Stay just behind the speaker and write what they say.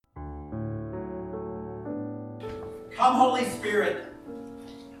Come, Holy Spirit,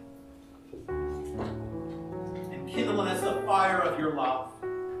 and kindle in us the fire of your love.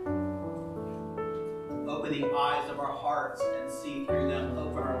 Open the eyes of our hearts and see through them.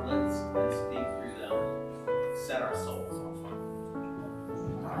 Open our lips and speak through them. Set our souls on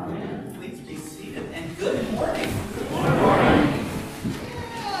fire. Amen. Please be seated. And good morning. Good morning.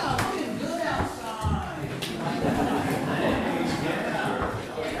 Yeah, looking good outside.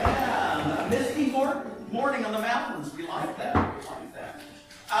 Yeah. A misty morning on the mountains. We like that. We like that.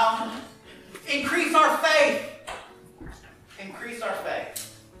 Increase our faith. Increase our faith.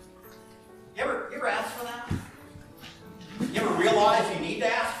 You ever ask for that? You ever realize you need to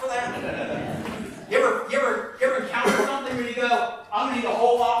ask for that? You ever encounter something where you go, I'm going to need a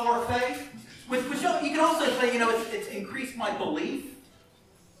whole lot more faith? Which you can also say, it's increased my belief,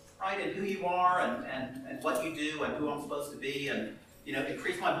 right, in who you are and what you do and who I'm supposed to be, and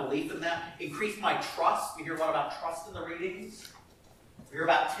increase my belief in that. Increase my trust. We hear a lot about trust in the readings. We hear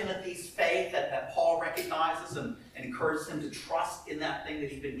about Timothy's faith that Paul recognizes and encourages him to trust in that thing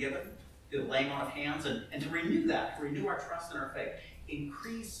that he's been given. The laying on of hands, and to renew that, to renew our trust in our faith.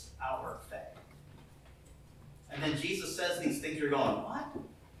 Increase our faith. And then Jesus says these things, you're going, what?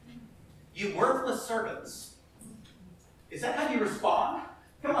 You worthless servants. Is that how you respond?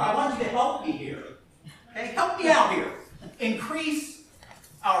 Come on, I want you to help me here. Okay, help me out here. Increase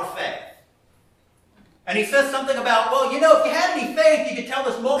our faith. And he says something about, well, if you had any faith, you could tell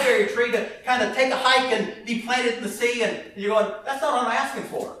this mulberry tree to kind of take a hike and be planted in the sea, and you're going, that's not what I'm asking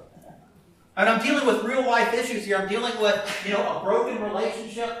for. And I'm dealing with real life issues here. I'm dealing with, a broken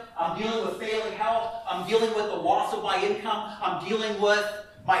relationship. I'm dealing with failing health. I'm dealing with the loss of my income. I'm dealing with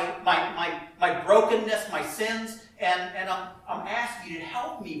my brokenness, my sins, and I'm asking you to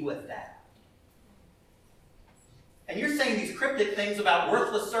help me with that. And you're saying these cryptic things about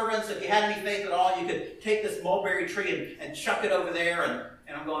worthless servants. If you had any faith at all, you could take this mulberry tree and chuck it over there.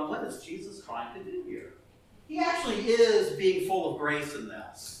 And I'm going, what is Jesus trying to do here? He actually is being full of grace in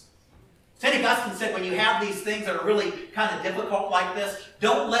this. St. Augustine said, when you have these things that are really kind of difficult like this,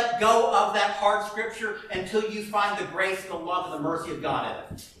 don't let go of that hard scripture until you find the grace, the love, and the mercy of God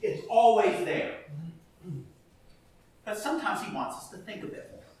in it. It's always there. But sometimes he wants us to think a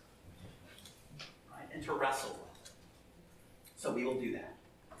bit more, right? And to wrestle with it. So we will do that.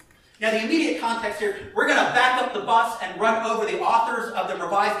 Now, the immediate context here, we're going to back up the bus and run over the authors of the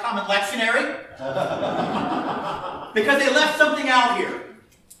Revised Common Lectionary because they left something out here.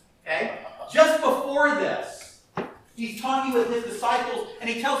 Okay? Just before this, he's talking with his disciples, and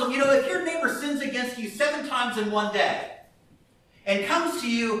he tells them, if your neighbor sins against you 7 times in one day, and comes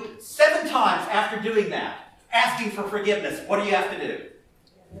to you 7 times after doing that, asking for forgiveness, what do you have to do?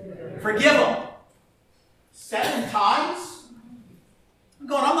 Forgive them. 7 times?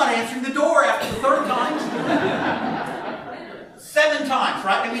 I'm not answering the door after the 3rd time. 7 times,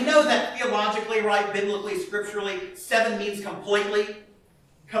 right? And we know that theologically, right, biblically, scripturally, 7 means completely.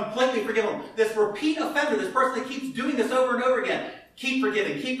 Completely forgive them. This repeat offender, this person that keeps doing this over and over again, keep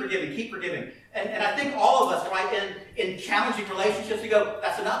forgiving, keep forgiving, keep forgiving. And I think all of us, right, in challenging relationships, we go,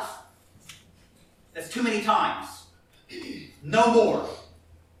 that's enough. That's too many times. No more.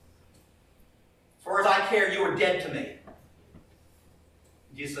 As far as I care, you are dead to me.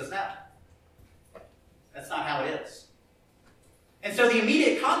 Jesus says, no. That's not how it is. And so the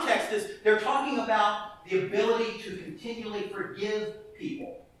immediate context is they're talking about the ability to continually forgive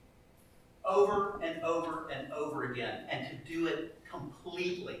people over and over and over again, and to do it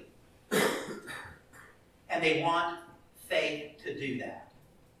completely. And they want faith to do that.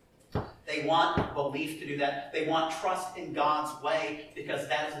 They want belief to do that. They want trust in God's way, because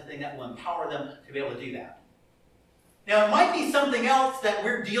that is the thing that will empower them to be able to do that. Now, it might be something else that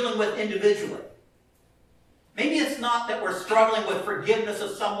we're dealing with individually. Maybe it's not that we're struggling with forgiveness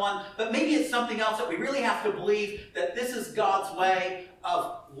of someone, but maybe it's something else that we really have to believe that this is God's way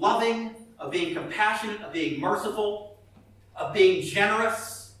of loving, of being compassionate, of being merciful, of being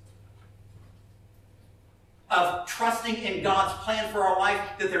generous, of trusting in God's plan for our life,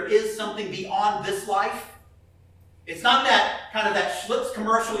 that there is something beyond this life. It's not that kind of that Schlitz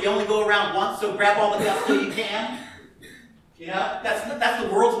commercial, you only go around once, so grab all the gusto you can. That's the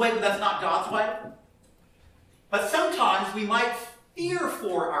world's way, but that's not God's way. But sometimes we might fear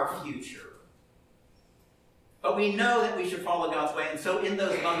for our future. But we know that we should follow God's way. And so in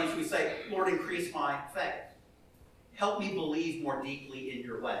those moments we say, Lord, increase my faith. Help me believe more deeply in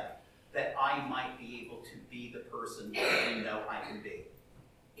your way, that I might be able to be the person that you know I can be.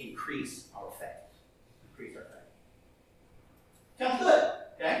 Increase our faith. Increase our faith. Sounds good,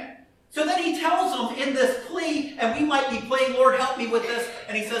 okay? So then he tells them in this plea, and we might be praying, Lord, help me with this.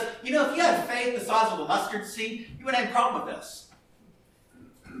 And he says, if you had faith the size of a mustard seed, you wouldn't have a problem with this.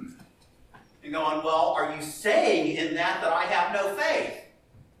 And going, well, are you saying in that I have no faith?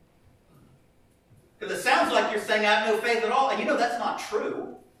 Because it sounds like you're saying I have no faith at all. And that's not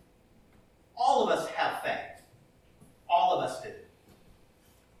true. All of us have faith. All of us do.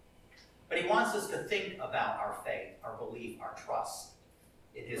 But he wants us to think about our faith, our belief, our trust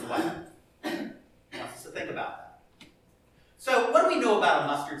in his way. He wants us to think about that. So what do we know about a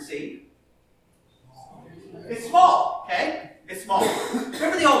mustard seed? It's small, okay? It's small.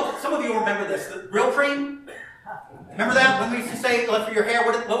 Remember some of you will remember this, the Real Cream? Remember that? When we used to say, for your hair,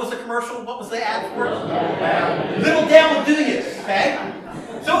 what was the commercial? What was the ad for? Little dab will do you, okay?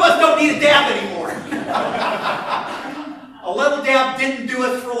 Some of us don't need a dab anymore. A little dab didn't do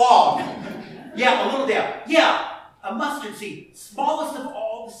us for long. Yeah, a little dab. Yeah, a mustard seed. Smallest of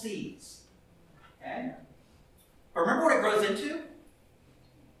all the seeds. Okay? But remember what it grows into?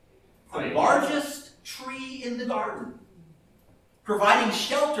 The largest tree in the garden. Providing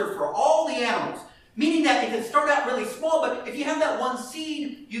shelter for all the animals. Meaning that it can start out really small, but if you have that one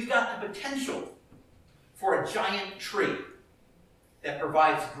seed, you've got the potential for a giant tree that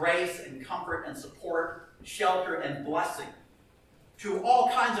provides grace and comfort and support, shelter and blessing to all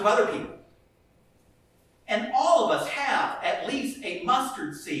kinds of other people. And all of us have at least a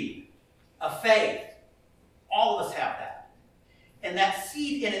mustard seed of faith. All of us have that. And that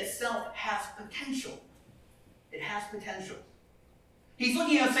seed in itself has potential. It has potential. He's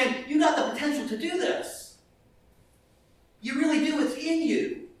looking at us saying, you got the potential to do this. You really do. It's in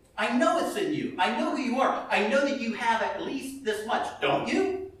you. I know it's in you. I know who you are. I know that you have at least this much. Don't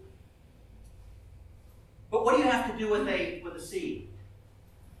you? But what do you have to do with a seed?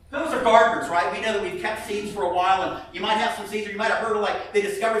 Those are gardeners, right? We know that we've kept seeds for a while, and you might have some seeds, or you might have heard of they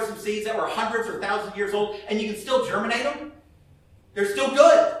discovered some seeds that were hundreds or thousands of years old, and you can still germinate them. They're still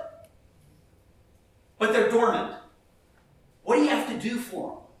good. But they're dormant. What do you have to do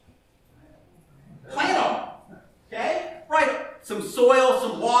for them? Plant them. Okay? Right. Some soil,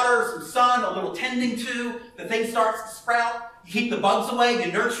 some water, some sun, a little tending to. The thing starts to sprout. You keep the bugs away.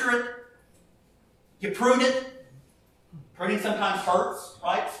 You nurture it. You prune it. Pruning sometimes hurts,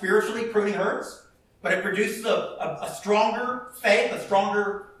 right? Spiritually, pruning hurts. But it produces a stronger faith, a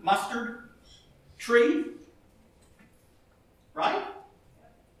stronger mustard tree. Right?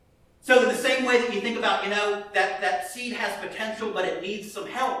 So in the same way that you think about, that seed has potential, but it needs some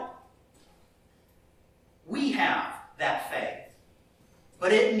help. We have that faith,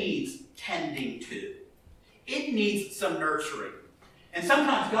 but it needs tending to. It needs some nurturing. And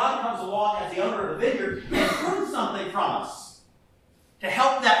sometimes God comes along as the owner of the vineyard and prunes something from us to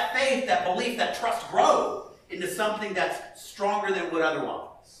help that faith, that belief, that trust grow into something that's stronger than would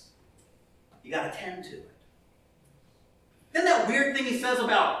otherwise. You got to tend to it. Then that weird thing he says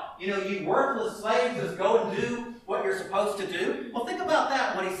about, you worthless slaves, just go and do what you're supposed to do. Well, think about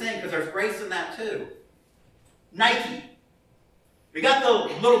that, what he's saying, because there's grace in that too. Nike. We got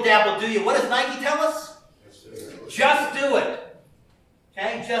the little dabble do you. What does Nike tell us? Just do it.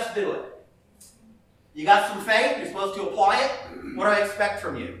 Okay, just do it. You got some faith, you're supposed to apply it. What do I expect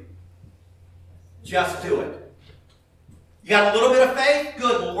from you? Just do it. You got a little bit of faith?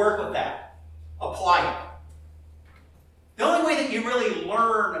 Good, we'll work with that. Apply it. The only way that you really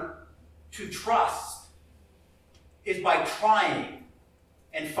learn to trust is by trying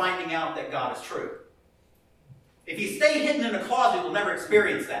and finding out that God is true. If you stay hidden in a closet, you'll never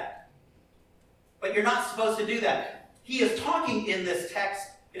experience that. But you're not supposed to do that. He is talking in this text,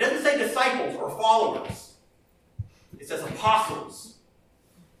 it doesn't say disciples or followers. It says apostles.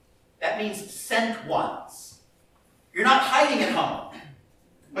 That means sent ones. You're not hiding at home,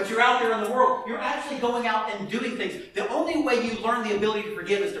 but you're out there in the world. You're actually going out and doing things. The only way you learn the ability to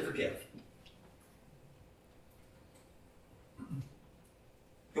forgive is to forgive.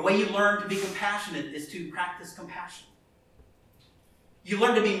 The way you learn to be compassionate is to practice compassion. You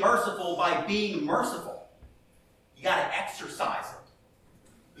learn to be merciful by being merciful. You got to exercise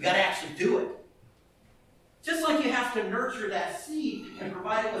it. You got to actually do it. Just like you have to nurture that seed and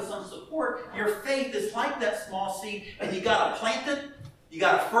provide it with some support, your faith is like that small seed, and you got to plant it, you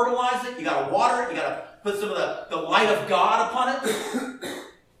got to fertilize it, you got to water it, you got to put some of the light of God upon it.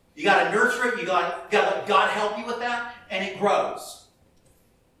 You got to nurture it, you got to let God help you with that, and it grows.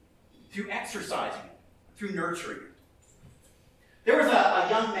 Through exercising it, through nurturing it. There was a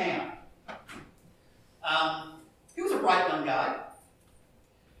young man. He was a bright young guy.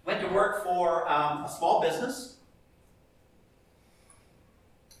 Went to work for a small business.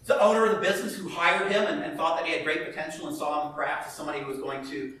 the owner of the business who hired him and thought that he had great potential and saw him perhaps as somebody who was going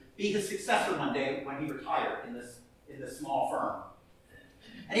to be his successor one day when he retired in this small firm.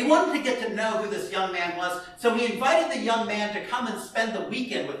 And he wanted to get to know who this young man was, so he invited the young man to come and spend the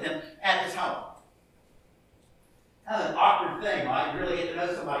weekend with him at his home. That's an awkward thing, right? You really get to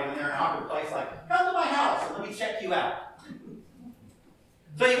know somebody when they're in an awkward place, like, come to my house and let me check you out.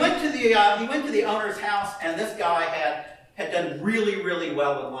 So he went to the owner's house, and this guy had done really, really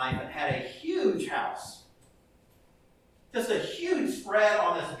well in life and had a huge house. Just a huge spread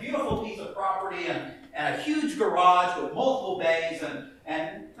on this beautiful piece of property and a huge garage with multiple bays.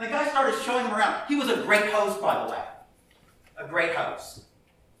 And the guy started showing him around. He was a great host, by the way. A great host.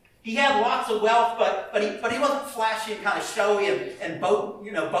 He had lots of wealth, but he wasn't flashy and kind of showy and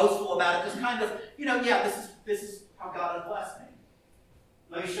boastful about it. Just kind of, this is how God has blessed me.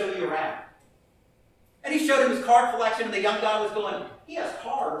 Let me show you around. And he showed him his car collection, and the young guy was going, he has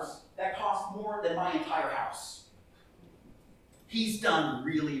cars that cost more than my entire house. He's done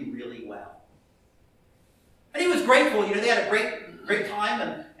really, really well. And he was grateful. They had a great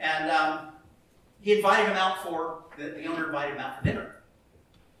time, and he invited him out the owner invited him out for dinner.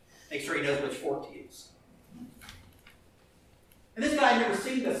 Make sure he knows which fork to use. And this guy had never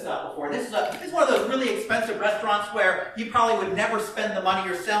seen this stuff before. This is one of those really expensive restaurants where you probably would never spend the money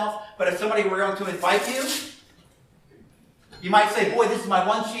yourself, but if somebody were going to invite you, you might say, boy, this is my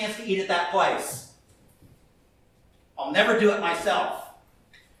one chance to eat at that place. I'll never do it myself.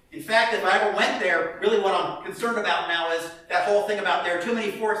 In fact, if I ever went there, really what I'm concerned about now is that whole thing about there are too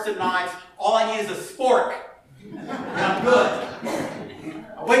many forks and knives. All I need is a spork, and I'm good.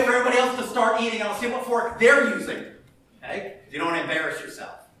 I'll wait for everybody else to start eating, and I'll see what fork they're using. Okay? You don't want to embarrass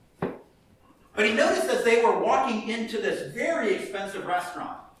yourself. But he noticed as they were walking into this very expensive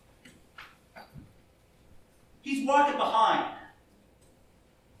restaurant, he's walking behind.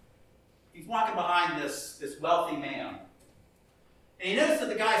 He's walking behind this wealthy man. And he noticed that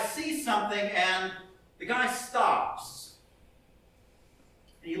the guy sees something, and the guy stops.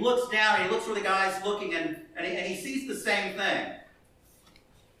 And he looks down, and he looks where the guy's looking, and he sees the same thing.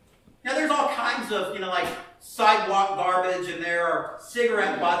 Now, there's all kinds of, like sidewalk garbage, and there are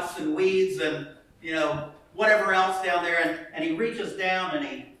cigarette butts and weeds and, whatever else down there. And he reaches down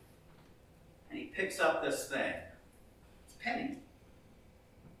and he picks up this thing. It's a penny.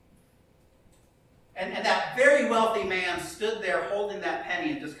 And that very wealthy man stood there holding that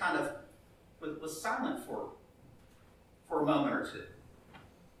penny and just kind of was silent for a moment or two.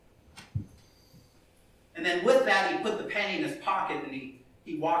 And then with that, he put the penny in his pocket, and he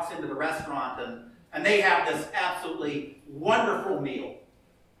walks into the restaurant, and they have this absolutely wonderful meal.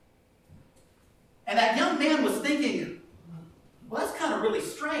 And that young man was thinking, well, that's kind of really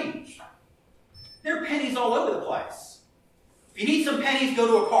strange. There are pennies all over the place. If you need some pennies, go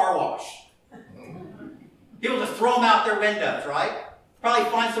to a car wash. People just throw them out their windows, right? Probably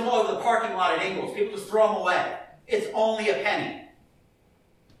find some all over the parking lot at Ingles. People just throw them away. It's only a penny.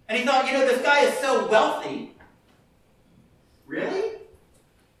 And he thought, this guy is so wealthy. Really?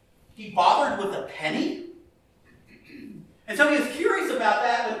 He bothered with a penny? And so he was curious about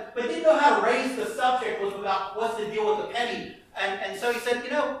that, but didn't know how to raise the subject about what's the deal with the penny. And so he said,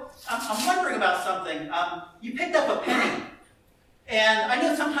 I'm wondering about something. You picked up a penny. And I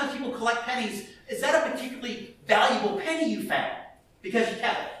know sometimes people collect pennies. Is that a particularly valuable penny you found? Because you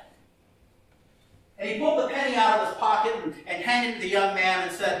kept it. And he pulled the penny out of his pocket and handed it to the young man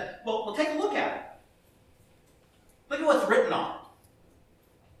and said, well, take a look at it. Look at what's written on it.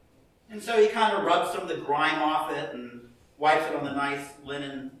 And so he kind of rubs some of the grime off it and wipes it on the nice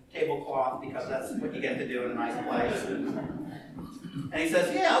linen tablecloth, because that's what you get to do in a nice place. And he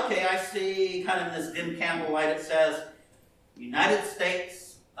says, yeah, okay, I see, kind of in this dim candlelight, it says, United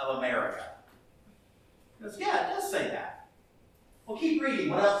States of America. He goes, yeah, it does say that. Well, keep reading.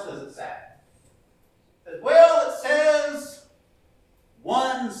 What else does it say? It says, well, it says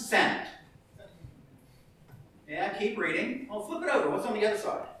 1 cent. Yeah, keep reading. Well, flip it over. What's on the other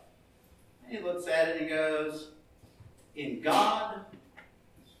side? And he looks at it and he goes, in God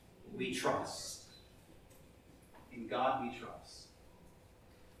we trust. In God we trust.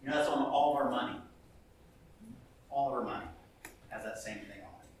 That's on all of our money. All of our money has that same thing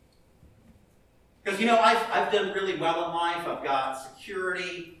on it. Because, I've done really well in life. I've got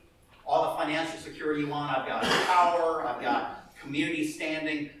security, all the financial security you want. I've got power. I've got community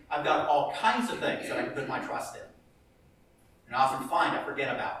standing. I've got all kinds of things that I can put my trust in. And I often find I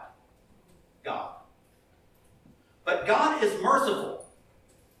forget about God. But God is merciful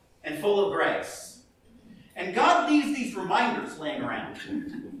and full of grace. And God leaves these reminders laying around.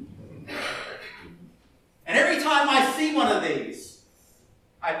 And every time I see one of these,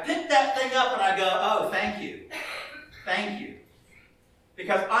 I pick that thing up and I go, oh, thank you. Thank you.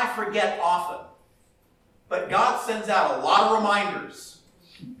 Because I forget often. But God sends out a lot of reminders.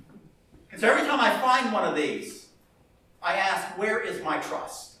 And so every time I find one of these, I ask, where is my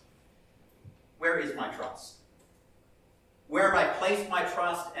trust? Where is my trust? Where have I placed my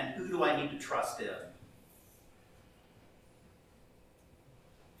trust, and who do I need to trust in?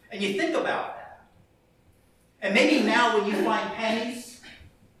 And you think about that. And maybe now when you find pennies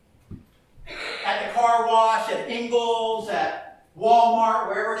at the car wash, at Ingles, at Walmart,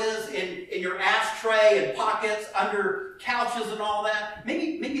 wherever it is, in your ashtray and pockets, under couches and all that,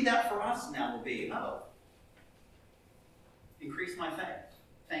 maybe that for us now will be, oh, increase my faith.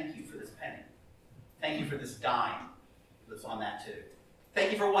 Thank you for this penny. Thank you for this dime that's on that too.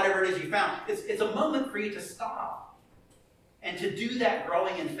 Thank you for whatever it is you found. It's a moment for you to stop and to do that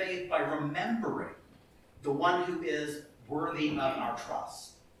growing in faith by remembering the one who is worthy of our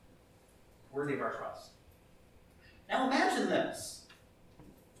trust. Worthy of our trust. Now imagine this.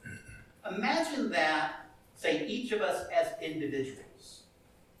 Imagine that, say, each of us as individuals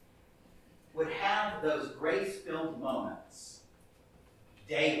would have those grace-filled moments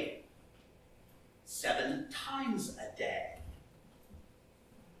daily, 7 times a day,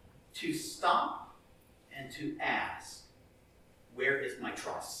 to stop and to ask, where is my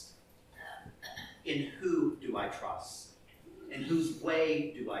trust? In who do I trust? In whose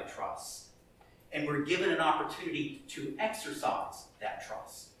way do I trust? And we're given an opportunity to exercise that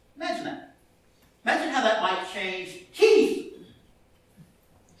trust. Imagine that. Imagine how that might change Keith,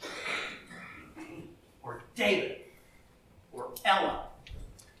 or David, or Ella,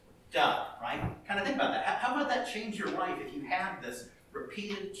 Doug, right? Kind of think about that. How about that change your life if you have this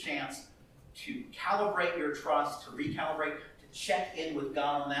repeated chance to calibrate your trust, to recalibrate, to check in with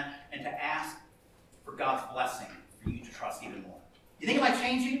God on that, and to ask for God's blessing for you to trust even more? You think it might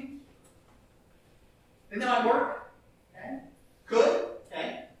change you? Think that might work? Okay. Good?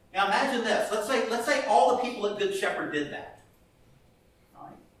 Okay. Now imagine this. Let's say all the people at Good Shepherd did that. All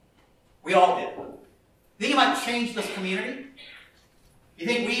right. We all did. You think it might change this community? You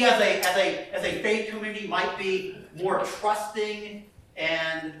think we as a faith community might be more trusting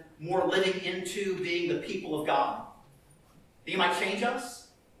and more living into being the people of God? Think it might change us?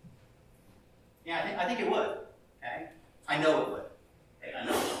 Yeah, I think it would. Okay? I know it would. Okay, I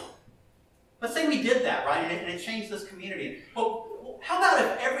know it would. Let's say we did that, right? And it changed this community. Well, how about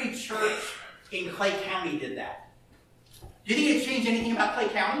if every church in Clay County did that? Do you think it'd change anything about Clay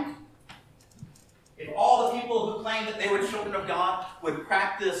County? If all the people who claimed that they were children of God would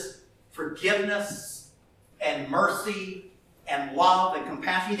practice forgiveness and mercy and love and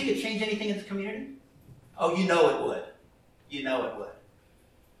compassion, you think it'd change anything in this community? Oh, you know it would. You know it would.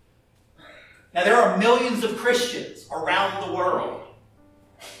 Now, there are millions of Christians around the world.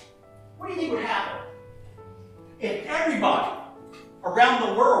 What do you think would happen if everybody around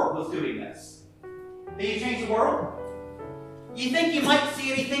the world was doing this? Did you change the world? You think you might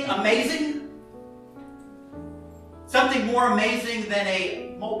see anything amazing? Something more amazing than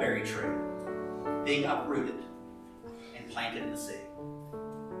a mulberry tree being uprooted and planted in the sea?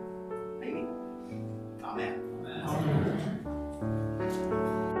 Maybe. Amen. Amen.